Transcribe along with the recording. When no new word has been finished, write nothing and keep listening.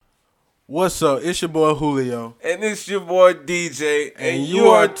What's up? It's your boy Julio. And it's your boy DJ. And you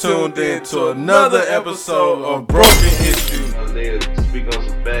are tuned in to another episode of Broken Issues. They speak on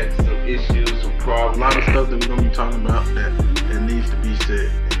some facts, some issues, some problems. A lot of stuff that we're going to be talking about that needs to be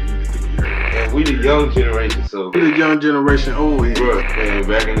said and needs to be heard. And we the young generation, so. We the young generation, old head. Bruh, man,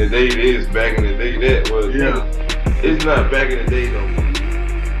 back in the day this, back in the day that was. Yeah. It's not back in the day no more.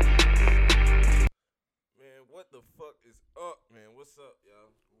 Man, what the fuck is up, man? What's up, y'all?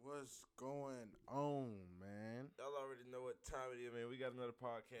 What's going on, man? Y'all already know what time it is, man. We got another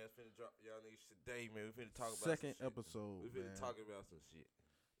podcast finna drop for y'all niggas today, man. We finna talk about Second some shit. episode, We finna man. talk about some shit.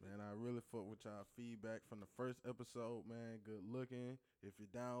 Man, I really fuck with y'all feedback from the first episode, man. Good looking. If you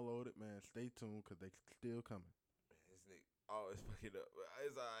download it, man, stay tuned because they still coming. Man, this nigga always fucking up, but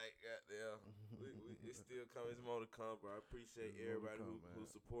it's alright, goddamn. It's still coming. It's more to come, bro. I appreciate There's more to everybody come, who's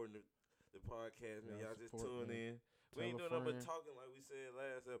man. supporting the podcast, man. Y'all Y'all just support, tune man. in. We ain't doing nothing but Tell a friend. talking like we said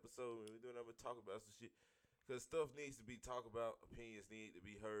last episode, man. We doing nothing but talk about some shit. Because stuff needs to be talked about. Opinions need to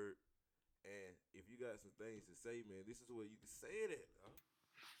be heard. And if you got some things to say, man, this is where you can say it at. Huh?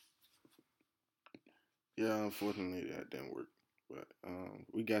 Yeah, unfortunately that didn't work. But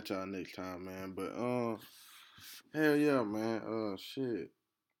we got y'all next time, man. But hell yeah, man. Shit,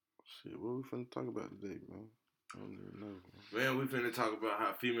 what we finna talk about today, man? I don't even know, man. Man, we finna talk about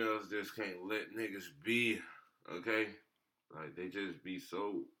how females just can't let niggas be, okay? Like, they just be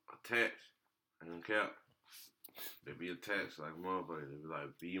so attached. I don't care. They be attached like motherfuckers. They be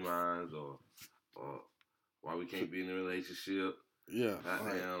like, be mine, or why we can't be in a relationship. Yeah,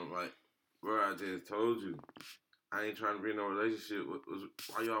 Goddamn, like, bro, I just told you, I ain't trying to be in no relationship.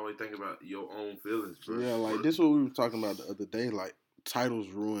 Why you always think about your own feelings, bro? yeah, like this is what we were talking about the other day. Like, titles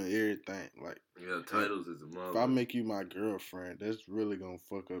ruin everything. Like, Yeah, titles is a mother. if I make you my girlfriend, that's really gonna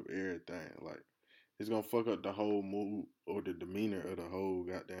fuck up everything. Like, it's gonna fuck up the whole mood or the demeanor of the whole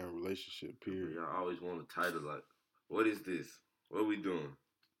goddamn relationship, period. Y'all always want a title like, what is this? What we doing?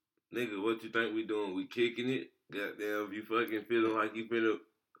 Nigga, what you think we doing? We kicking it? Goddamn, if you fucking feeling like you finna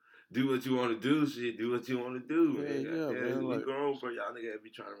do what you want to do, shit, do what you want to do, man. Yeah, Goddamn, man, we like- grown, bro. Y'all niggas be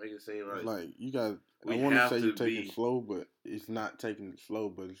trying to make it seem It's like, like, you got, we I want to have say to you take be- it slow, but it's not taking it slow.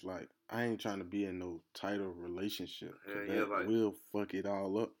 But it's like, I ain't trying to be in no title relationship. 'Cause Yeah, that like- will fuck it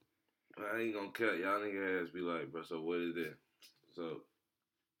all up. I ain't gonna cut. Y'all niggas ass be like, bro, so what is that? So,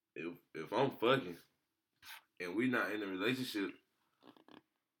 if I'm fucking and we not in a relationship,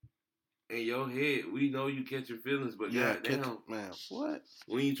 in your head, we know you catching feelings, but goddamn, man, what?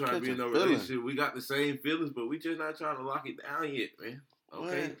 we ain't trying to be in no Catching feelings. relationship. We got the same feelings, but we just not trying to lock it down yet, man.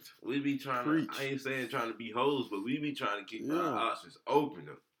 Okay? What? We be trying Preach. to, I ain't saying trying to be hoes, but we be trying to keep Yeah. our options open,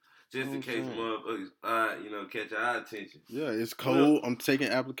 though. Just in I'm case saying. motherfuckers, catch our attention. Yeah, it's cold. I'm taking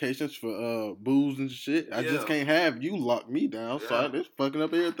applications for booze and shit. I Yeah. just can't have you lock me down. So Yeah. it's fucking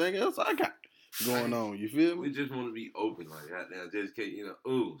up everything else I got going on. You feel We me? just want to be open, like, goddamn, just in case,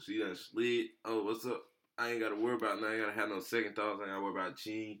 ooh, she done slid. Oh, what's up? I ain't got to worry about nothing. I ain't got to have no second thoughts. I ain't got to worry about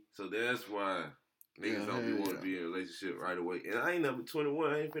cheating. So that's why niggas Yeah, don't be hell want to yeah. be in a relationship right away. And I ain't never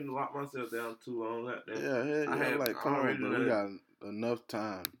 21. I ain't finna lock myself down too long. Goddamn. Yeah, hell I yeah. had Like, come on, already bro. We done- got enough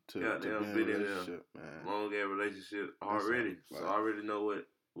time to be Goddamn, in a been in there. relationship, man. Long ass relationship That's already. all, So like- I already know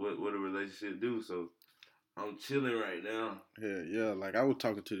what a relationship do. So I'm chilling right now. Yeah, yeah. Like, I was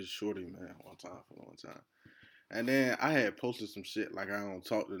talking to this shorty, man, one time for a long time. And then I had posted some shit like I don't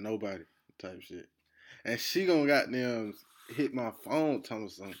talk to nobody type shit. And she gonna goddamn hit my phone telling me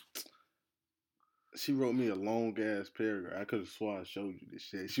something. She wrote me a long ass paragraph. I could have swore I showed you this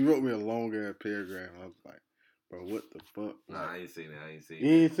shit. She wrote me a long ass paragraph. And I was like, bro, what the fuck? Nah, Like, I ain't seen it. I ain't seen you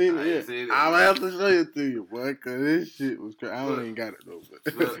it. ain't seen I it ain't yet? seen it. I'm gonna have to show it to you, boy, cause this shit was crazy. I don't Look. even got it though.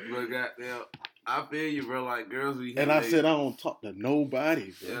 But goddamn, I feel you, bro. Like, girls be And I said I don't talk to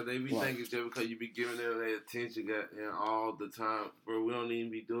nobody, bro. yeah, they be Like, thinking just because you be giving them their attention, goddamn, all the time, bro. We don't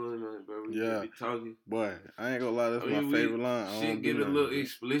even be doing nothing, bro. We Yeah. just be talking. boy, I ain't gonna lie, that's I mean, my favorite line. I Shit don't get do a nothing, little bro.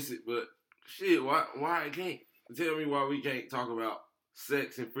 explicit, but shit, why I can't? Tell me why we can't talk about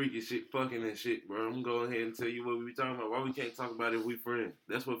sex and freaky shit, fucking and shit, bro. I'm gonna go ahead and tell you what we be talking about. Why we can't talk about it if we friends?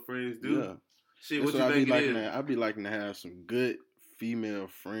 That's what friends do. Yeah. Shit, That's what you I be think it liking. is? I be liking to have some good female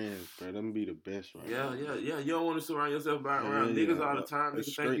friends, bro. Them be the best, right? Yeah, now, yeah, bro. yeah. You don't want to surround yourself around Yeah, niggas yeah. all the time. It's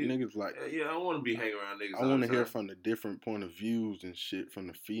Niggas think straight you, niggas like. yeah, I don't want to be hanging around niggas. I want to hear from the different point of views and shit from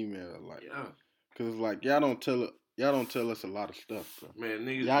the female, like, Yeah, cause like y'all don't tell us a lot of stuff, bro. man,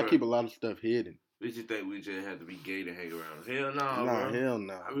 niggas. Y'all bro, keep a lot of stuff hidden. Bitch, you think we just had to be gay to hang around? Hell no, Nah, bro. hell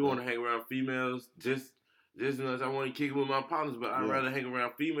no. I be want to hang around females just as I want to kick it with my partners, but I'd Yeah. rather hang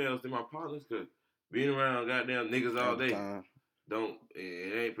around females than my partners, cause being around goddamn niggas all day,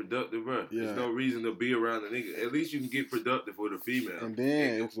 it ain't productive, bro. Yeah. There's no reason to be around a nigga. At least you can get productive with a female. And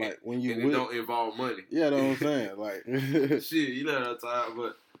then it's like when you and it don't involve money. Yeah, that's what I'm saying. Like shit, you know what I'm talking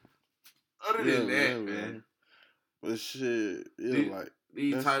about. But other than that, man. But shit, yeah, like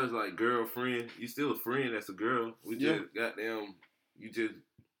these titles like girlfriend, you still a friend that's a girl. We just goddamn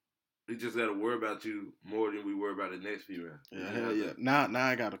we just gotta worry about you more than we worry about the next female. Yeah, hell yeah. Now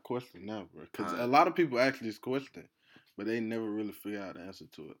I got a question now, bro. Because a lot of people ask this question, but they never really figure out the answer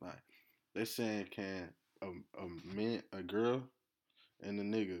to it. Like, they're saying, can a girl and a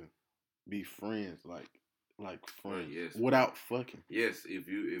nigga be friends, like friends, yes, without fucking? Yes, if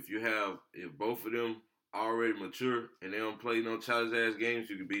both of them already mature and they don't play no childish ass games,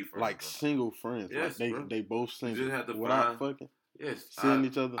 you can be friends. Like single friends. Yes, like they both single. You just have to without fucking. Yes, seeing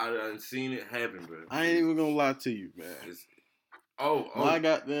each other. I seen it happen, bro. I ain't even gonna lie to you, man. I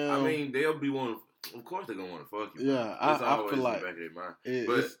got them. I mean, they'll be wanting. Of course, they're gonna want to fuck you. Yeah, I feel like in the back of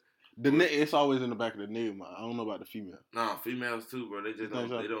their mind. It's always in the back of the nigga mind. I don't know about the female. Nah, females too, bro. They just don't.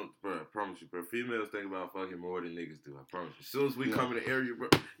 They don't, bro. I promise you, bro. Females think about fucking more than niggas do. I promise you. As soon as we come in the area, bro,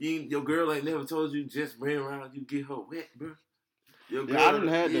 your girl ain't never told you just ran around you get her wet, bro. Your girl, I didn't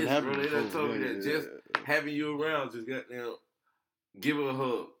have that happen. Bro, they done told me that just having you around, just goddamn. Give her a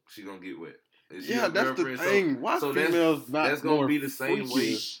hug. She gonna get wet. That's the thing. Why females not that's gonna more be the same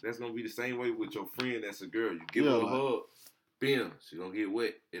freaky? way. That's gonna be the same way with your friend that's a girl. You give her a hug, bam, she gonna get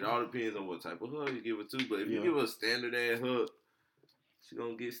wet. It all depends on what type of hug you give her too. But if you give her a standard ass hug, she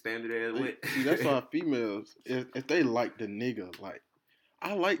gonna get standard ass wet. See, that's why females, if they like the nigga, like,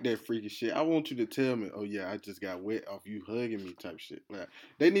 I like that freaky shit. I want you to tell me, oh yeah, I just got wet off you hugging me type shit. Like,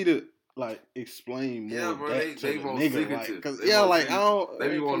 they need to explain more. Yeah, bro, they want nigga, like, they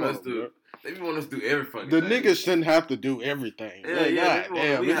be want us to. They be want us to do every fucking thing. The niggas shouldn't have to do everything. Yeah,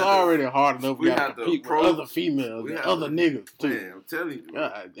 damn, it's already hard enough. We have to compete with other females and other niggas too. Man, I'm telling you.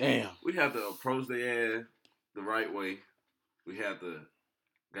 God damn. We have to approach their ass the right way. We have to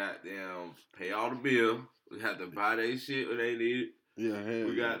goddamn pay all the bill. We have to buy their shit when they need it. Yeah,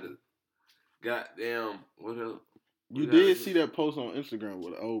 we got to goddamn what else? You did see that post on Instagram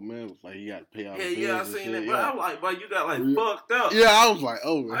where the old man was like, he got to pay out. Yeah, I seen that. But I was like, but you got fucked up. Yeah, I was like,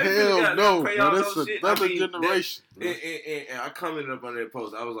 oh hell no, bro, that's another generation. And I commented up on that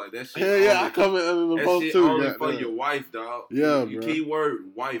post. I was like, that shit. Hell yeah, I commented on the post too. Only for your wife, dog. Yeah, your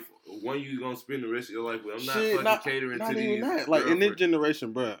keyword wife. One you gonna spend the rest of your life with. I'm not fucking catering to these. Like in this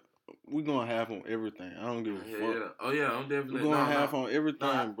generation, bro. We gonna have on everything. I don't give a fuck. Yeah. Oh yeah, I'm definitely. We gonna have on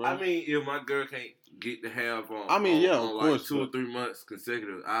everything, bro. I mean, if my girl can't get to have on, of course, 2 or 3 months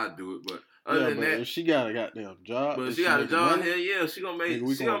consecutive, I'll do it. But other than that, if she got a goddamn job, but she got a job, hell yeah, she gonna make.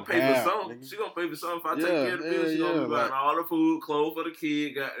 She gonna pay for something. She gonna pay for something. If I take care of the bills, she gonna be buying all the food, clothes for the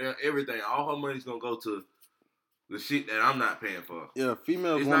kid, goddamn everything. All her money's gonna go to the shit that I'm not paying for. Yeah,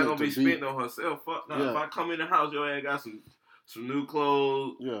 females. It's not gonna be spent on herself. Fuck no. If I come in the house, your ass got some new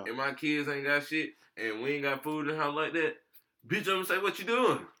clothes, and my kids ain't got shit, and we ain't got food in the house like that, bitch, I'm gonna say, what you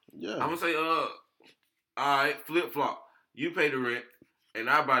doing? Yeah. I'm gonna say, all right, flip flop. You pay the rent, and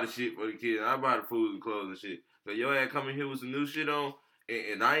I buy the shit for the kids, and I buy the food and clothes and shit. So your ass come in here with some new shit on,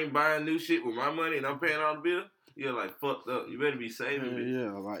 and I ain't buying new shit with my money, and I'm paying all the bills. You're like fucked up. You better be saving me.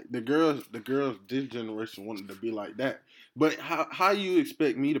 Yeah, like the girls this generation wanted to be like that. But how you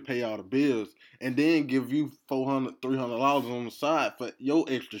expect me to pay all the bills and then give you $400, $300 on the side for your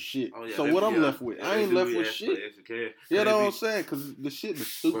extra shit? Oh, yeah, so what I'm left with? I ain't left with shit. You know what I'm saying? Because the shit is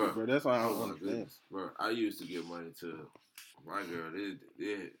stupid, bro. That's why I don't understand. Bro, I used to give money to my girl.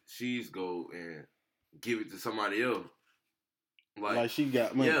 She's go and give it to somebody else. Like she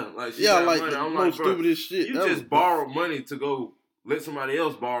got money. Yeah, like she got money. I'm like, bro, stupidest shit. You just borrow money to go let somebody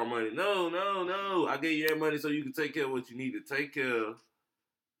else borrow money. No. I gave you that money so you can take care of what you need to take care of.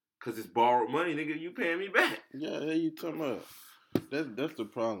 Cause it's borrowed money, nigga. You paying me back. Yeah, you talking about. That's the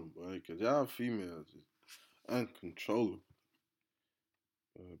problem, boy. Cause y'all females is uncontrollable.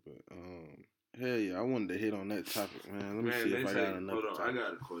 But hell yeah, I wanted to hit on that topic, man. Let me see if I got another topic. I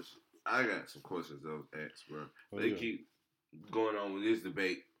got a question. I got some questions those asked, bro. They keep going on with this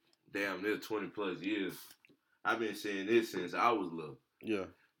debate. Damn, near 20 plus years. I've been saying this since I was little. Yeah.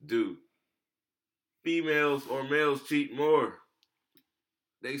 Do females or males cheat more?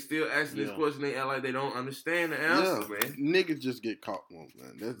 They still asking this question. They act like they don't understand the answer, man. Niggas just get caught more,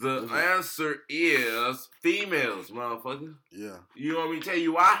 man. The answer is females, motherfucker. Yeah. You want me to tell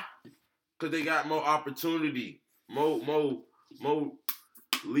you why? Because they got more opportunity, more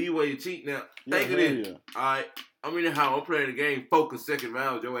leeway to cheat now. Think of it. Yeah. All right. I'm in the house. I'm playing the game. Focus, second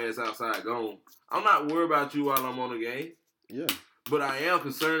round. Your ass outside gone. I'm not worried about you while I'm on the game. Yeah. But I am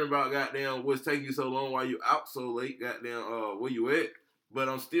concerned about goddamn what's taking you so long, why you out so late, goddamn where you at. But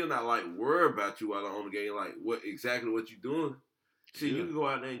I'm still not like worried about you while I'm on the game, like what you doing. See, you can go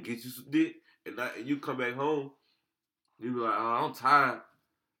out there and get you some dick, and you come back home, you be like, oh, I'm tired.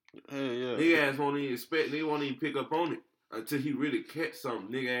 Hey, yeah. Nigga ass won't even nigga won't even pick up on it until he really catch something.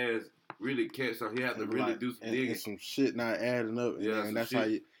 Nigga ass really catch something. He have to really do some digging. And some shit not adding up. And that's how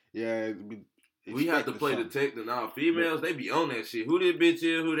you, we have to play detective now. Females, they be on that shit. Who that bitch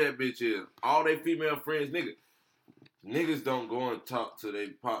is, who that bitch is. All they female friends, niggas don't go and talk to their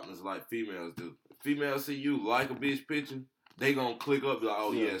partners like females do. Females see you like a bitch picture, they gonna click up like,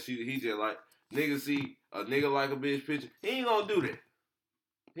 oh yeah, he just like. Niggas see a nigga like a bitch picture, he ain't gonna do that.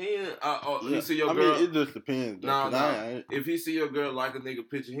 He ain't, he see your girl. I mean, it just depends. Nah. If he see your girl like a nigga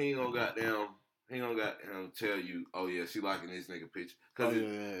picture, he ain't gonna goddamn tell you, oh yeah, she liking this nigga picture.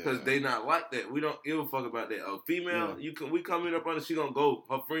 Cause they not like that. We don't give a fuck about that. A female, we coming up on it, she gonna go,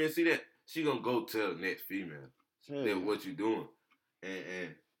 her friends see that, she gonna go tell the next female that what you doing.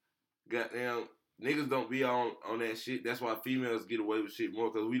 And goddamn, niggas don't be on that shit. That's why females get away with shit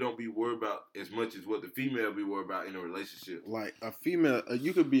more, because we don't be worried about as much as what the female be worried about in a relationship. Like a female,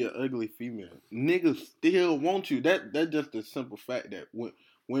 you could be an ugly female. Niggas still want you. That's just the simple fact that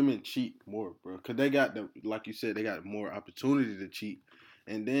women cheat more, bro. Because they got like you said, they got more opportunity to cheat.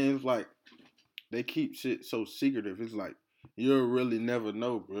 And then it's like, they keep shit so secretive. It's like, you'll really never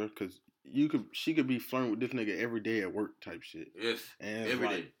know, bro. Because she could be flirting with this nigga every day at work type shit. Yes, and every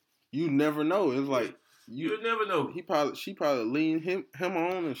day. You never know. It's like you'll never know. She probably leaned him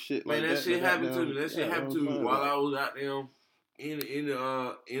on and shit. Man, like that shit happened to me. That shit happened to me while I was out there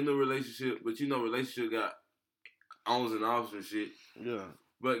in the relationship. But relationship got ons and offs and shit. Yeah.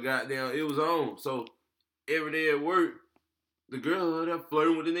 But goddamn, it was on. So every day at work, the girl was there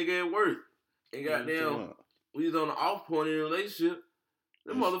flirting with the nigga at work, and goddamn, we was on the off point in the relationship.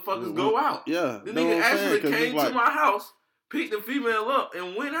 Them motherfuckers go out. Yeah. The nigga actually came to my house, picked the female up,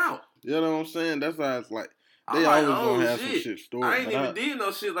 and went out. You know what I'm saying? That's why it's like, they always gonna have some shit stored. I ain't even did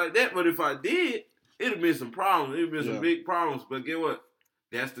no shit like that, but if I did, it'd have been some problems. It'd have been some big problems. But get what?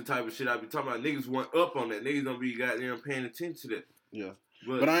 That's the type of shit I be talking about. Niggas went up on that. Niggas don't be goddamn paying attention to that. Yeah.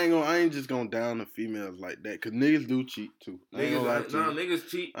 But I ain't just gonna down the females like that, cause niggas do cheat too. Niggas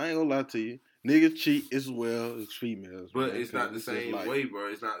cheat. I ain't gonna lie to you. Niggas cheat as well as females. But it's not the same way, bro.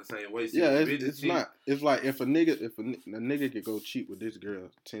 It's not the same way. See, yeah, it's not. It's like if a nigga could go cheat with this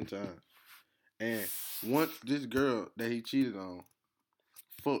girl 10 times, and once this girl that he cheated on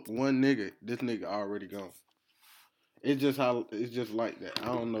fuck one nigga, this nigga already gone. It's just like that. I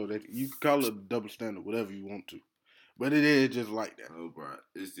don't know that you can call it a double standard, whatever you want to. But it is just like that. Oh, bro.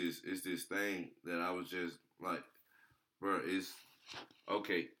 It's this thing that I was just like, bro, it's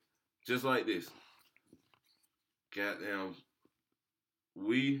okay. Just like this. Goddamn.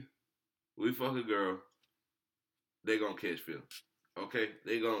 We fuck a girl. They gonna catch feelings. Okay?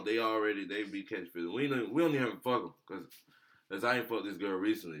 They be catch feelings. We don't even fuck them. Because I ain't fucked this girl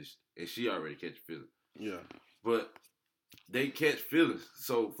recently. And she already catch feelings. Yeah. But they catch feelings.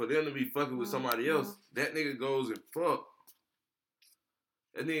 So for them to be fucking with somebody else, that nigga goes and fuck.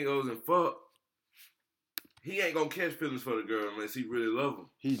 He ain't gonna catch feelings for the girl unless he really love him.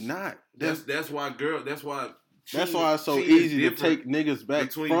 He's not. That's why it's so easy to take niggas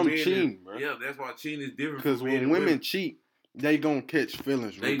back from cheating, bro. Yeah, that's why cheating is different. Because when women cheat, they gonna catch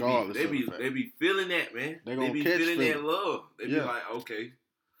feelings regardless. They be feeling that, man. They be feeling that love. They be like, okay,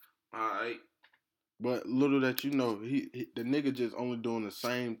 all right. But little that you know, the nigga just only doing the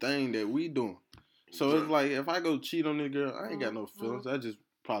same thing that we doing. So it's like, if I go cheat on this girl, I ain't got no feelings. I just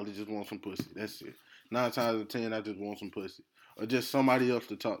probably just want some pussy. That's it. 9 times out of 10, I just want some pussy. Or just somebody else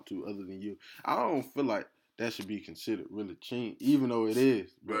to talk to other than you. I don't feel like that should be considered really cheating, even though it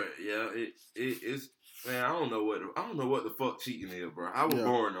is. But yeah, it's man, I don't know what the fuck cheating is, bro. I was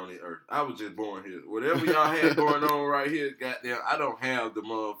born on the earth. I was just born here. Whatever y'all had going on right here, goddamn, I don't have the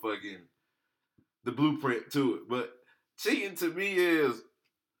motherfucking the blueprint to it. But cheating to me is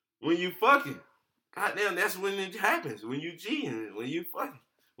when you fucking. Goddamn, that's when it happens. When you cheating, when you fucking,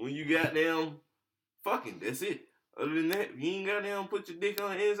 when you goddamn fucking. That's it. Other than that, you ain't goddamn put your dick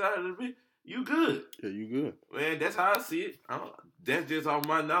on the inside of the bitch. You good. Yeah, you good. Man, that's how I see it. That's just off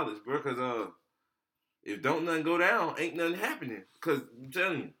my knowledge, bro. Because if don't nothing go down, ain't nothing happening. Because I'm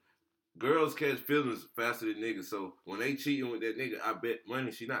telling you, girls catch feelings faster than niggas. So when they cheating with that nigga, I bet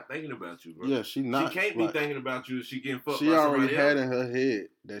money she not thinking about you, bro. Yeah, she not. She can't be thinking about you if she getting fucked. She already had in her head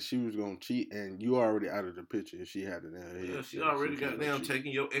that she was gonna cheat, and you already out of the picture if she had it in her head. Yeah, she already got down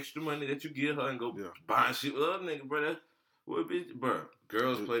taking your extra money that you give her and go buying shit with other niggas, bro. What bitch, bro?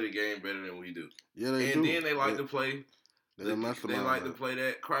 Girls play the game better than we do. Yeah, they do. And do. then they like to play They're They mastermind. like to play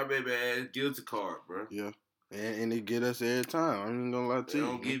that crybaby ass guilty card, bro. Yeah. And they get us every time. I ain't gonna lie to They you.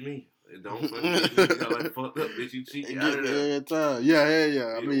 don't get me. They don't fucking get me. Y'all like fucked up, bitch. You cheat They out get of me there. every time.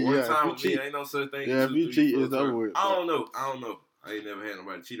 Yeah. I mean, one yeah. time If with you me, cheat, ain't no such thing. yeah, if 2, you 3, cheat, 4 it's over times. with. I don't know. I ain't never had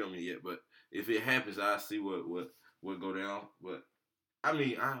nobody cheat on me yet, but if it happens, I'll see what go down. But I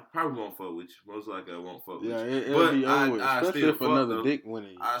mean, I probably won't fuck with you. Most likely, I won't fuck Yeah, with you. it'll But be over with. I Especially still if fuck another though. dick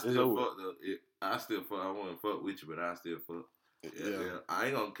winning you. I It's still over fuck though. I still fuck. I won't fuck with you, but I still fuck. with. Yeah. I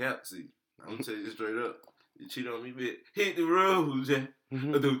ain't gonna cap. See, I'm gonna tell you straight up. You cheat on me, bitch. Hit the road, Jack.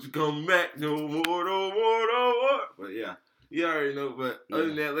 Don't you come back no more. But yeah, you already know. But other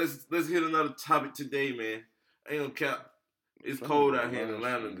than that, let's hit another topic today, man. I ain't gonna cap. It's cold out here in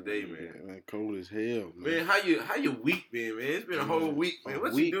Atlanta today, man. Cold as hell, Man, how your week been, man? It's been a whole week, man.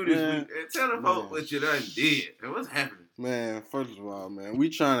 What you do this week? Man, tell the folks what you done did. Man, what's happening? Man, first of all, man, we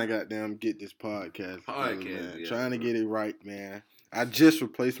trying to goddamn get this podcast together, man. Yeah, Trying to get it right, man. I just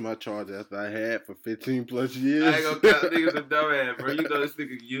replaced my charger after I had for 15 plus years. I ain't gonna count niggas a dumbass, bro. You know this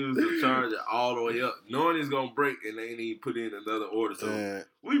nigga use the charger all the way up, knowing it's gonna break, and they ain't even put in another order. So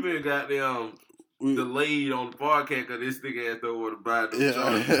we been goddamn delayed on the podcast because this nigga had to order buy the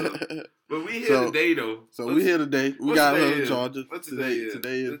charger. But we here today though. So we here today. We got another charger. What today is?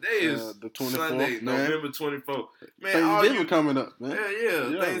 Today is the 24th, Sunday, man. November 24th. Man, Thanksgiving coming up, man. Yeah,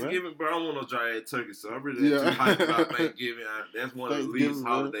 Thanksgiving, man. Bro. I don't want no dry ass turkey, so I'm really too hyped about Thanksgiving. That's one of the least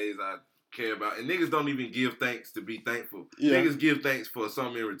holidays I care about. And niggas don't even give thanks to be thankful. Yeah. Niggas give thanks for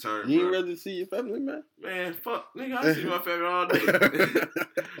something in return. You ain't rather see your family, man? Man, fuck. Nigga, I see my family all day.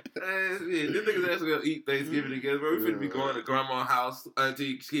 These niggas actually gonna eat Thanksgiving together, bro. We finna be going to grandma's house,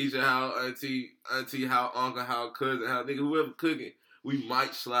 Auntie Keisha's house, Auntie house, Uncle house, cousin house, nigga, whoever cooking. We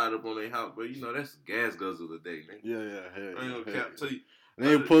might slide up on their house, but you know that's gas guzzle today, nigga. Yeah. I ain't gonna cap to you.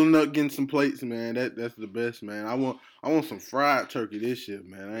 They ain't pulling up, getting some plates, man. That's the best, man. I want some fried turkey this year,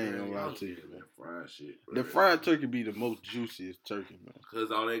 man. I ain't gonna lie to you, man. Fried shit, bro. The fried turkey be the most juiciest turkey, man. Cause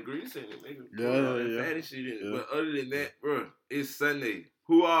all that grease in it, nigga. All that fatty shit in it. But other than that, bro, it's Sunday.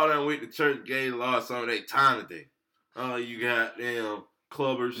 Who all done went to church, gave Lord some of their time today? You got damn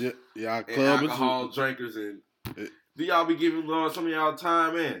clubbers, clubbers, and alcohol drinkers, and do y'all be giving Lord some of y'all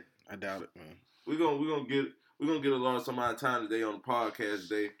time, man? I doubt it, man. We're gonna get a Lord some of our time today on the podcast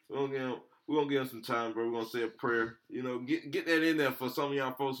today. We're gonna give him some time, bro. We're gonna say a prayer. You know, get that in there for some of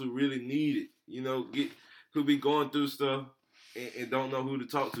y'all folks who really need it. You know, who be going through stuff and don't know who to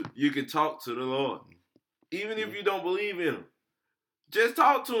talk to. You can talk to the Lord, even if you don't believe in him. Just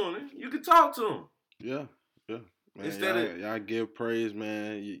talk to him. You can talk to him. Yeah. Man, y'all give praise,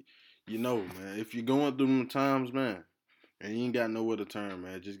 man. You know, man. If you're going through them times, man, and you ain't got nowhere to turn,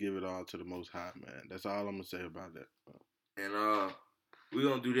 man, just give it all to the Most High, man. That's all I'm gonna say about that. And we're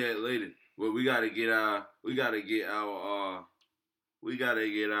gonna do that later. But we gotta get our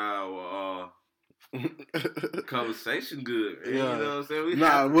conversation good. Man. Yeah. You know what I'm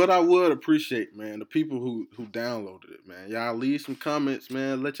saying? What I would appreciate, man, the people who downloaded it, man. Y'all leave some comments,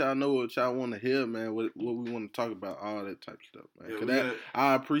 man. Let y'all know what y'all want to hear, man. What we want to talk about, all that type of stuff, man. Yeah,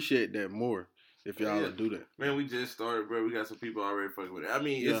 I appreciate that more if y'all would do that. Man, we just started, bro. We got some people already fucking with it. I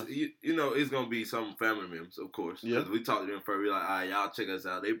mean, it's it's gonna be some family members, of course. Yeah. We talked to them first. We like, all right, y'all check us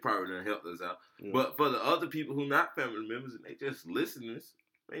out. They probably done helped us out. Yeah. But for the other people who not family members and they just listeners,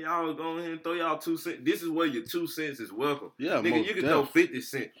 man, y'all go ahead and throw y'all 2 cents. This is where your 2 cents is welcome. Yeah, nigga, you can throw 50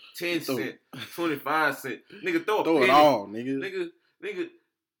 cents, 10 cents, 25 cents. Nigga, throw it all, nigga. Nigga,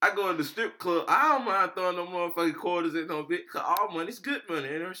 I go to the strip club. I don't mind throwing no motherfucking quarters in no bit. Cause all money's good money.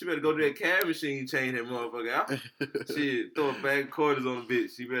 You know, she better go to that cash machine, change that motherfucker out. Shit, throw a bag of quarters on the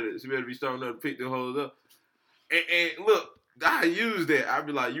bitch. She better be strong enough to pick them hoes up. And look, I use that. I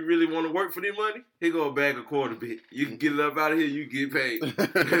be like, you really want to work for this money? Here go a bag of quarter, bitch. You can get it up out of here. You get paid.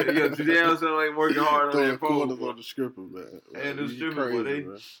 Yo, today I sound like working hard on that phone. On the stripper, man. And the stripper,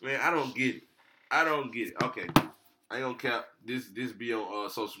 man, I don't get it. Okay. I ain't gonna cap. This be on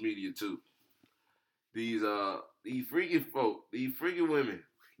social media too. These freaking folk, these freaking women,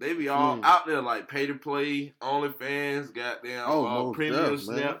 they be all out there like pay to play, OnlyFans, goddamn premium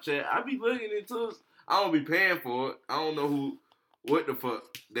Snapchat. I be looking into. I don't be paying for it. I don't know what the fuck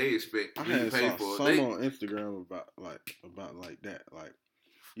they expect me to pay for. Some on Instagram about that. Like,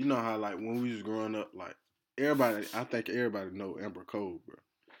 you know how like when we was growing up, like I think everybody know Amber Cole, bro.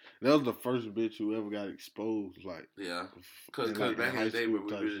 That was the first bitch who ever got exposed, like because back in the day, we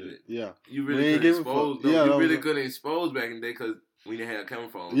really you really couldn't expose. You really couldn't expose back in the day because we didn't have camera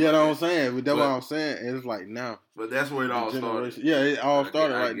phones. Yeah, that's what I'm saying. That's what I'm saying. And it's like now, but that's where it all started. Yeah, it all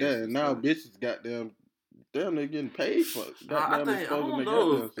started right there. And now bitches got them damn near getting paid for it. I Goddamn think I exposing don't their know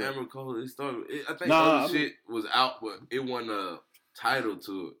goddamn if stuff. Amber Cole it started. I think Nah, other I mean- shit was out, but it wasn't a title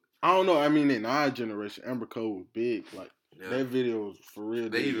to it. I don't know. I mean, in our generation, Amber Cole was big. Like Yeah. that video was for real.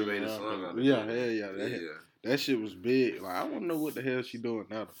 They big even made a around. song out of it. Yeah, hell yeah. Yeah. That shit was big. Like I want to know what the hell she doing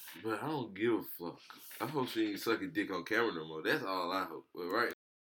now. But I don't give a fuck. I hope she ain't sucking dick on camera no more. That's all I hope. But right